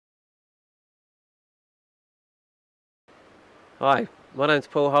Hi, my name's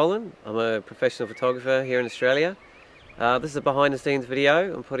Paul Holan. I'm a professional photographer here in Australia. This is a behind the scenes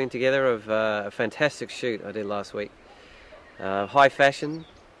video I'm putting together of a fantastic shoot I did last week. High fashion,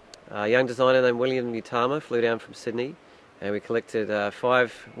 a young designer named William Utama flew down from Sydney and we collected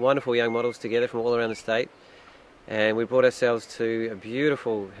 5 wonderful young models together from all around the state, and we brought ourselves to a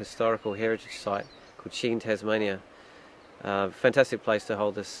beautiful historical heritage site called Shene, Tasmania. Fantastic place to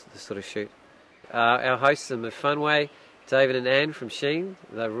hold this sort of shoot. Our hosts in the fun way, David and Anne from Shene,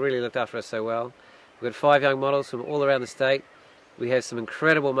 they've really looked after us so well. We've got 5 young models from all around the state. We have some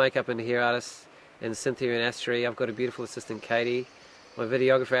incredible makeup and hair artists, and Cynthia and Astrid. I've got a beautiful assistant, Katie. My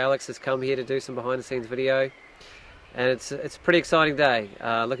videographer Alex has come here to do some behind the scenes video, and it's a pretty exciting day.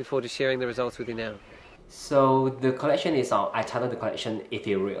 Looking forward to sharing the results with you now. So the collection is, I titled the collection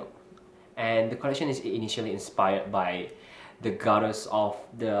Ethereal, and the collection is initially inspired by the goddess of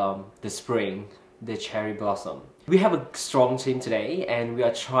the spring, the cherry blossom. We have a strong team today, and we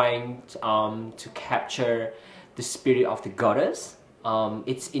are trying to capture the spirit of the goddess.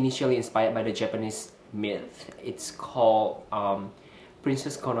 It's initially inspired by the Japanese myth. It's called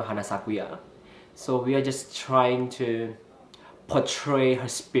Princess Konohana Sakuya. So we are just trying to portray her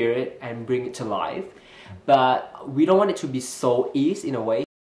spirit and bring it to life, but we don't want it to be so East in a way.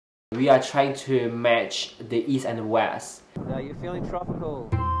 We are trying to match the East and the West. You're feeling tropical.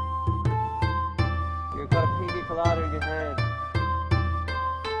 You've got a pina colada in your hand.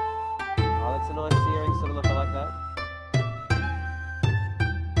 Oh, that's a nice searing sort of look. I like that.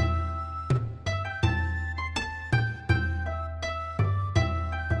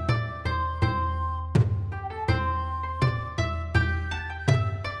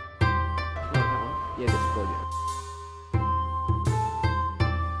 Yeah, that's good.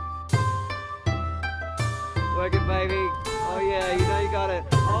 Work it, baby. Oh yeah, you know you got it.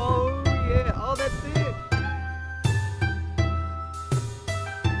 Oh yeah, oh that's it.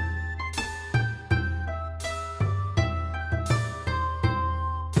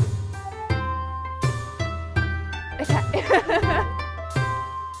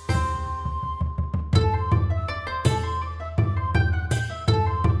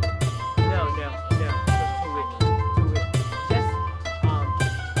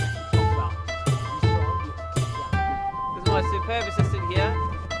 My superb assistant here.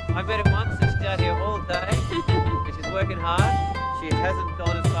 I met her once, and she's out here all day and she's working hard. She hasn't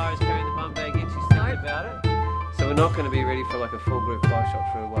gone as far as carrying the bum bag yet. She's thinking about it. So we're not going to be ready for like a full group fly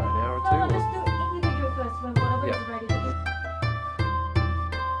shot for what, an hour or two? Let's do individual first when one of us is ready.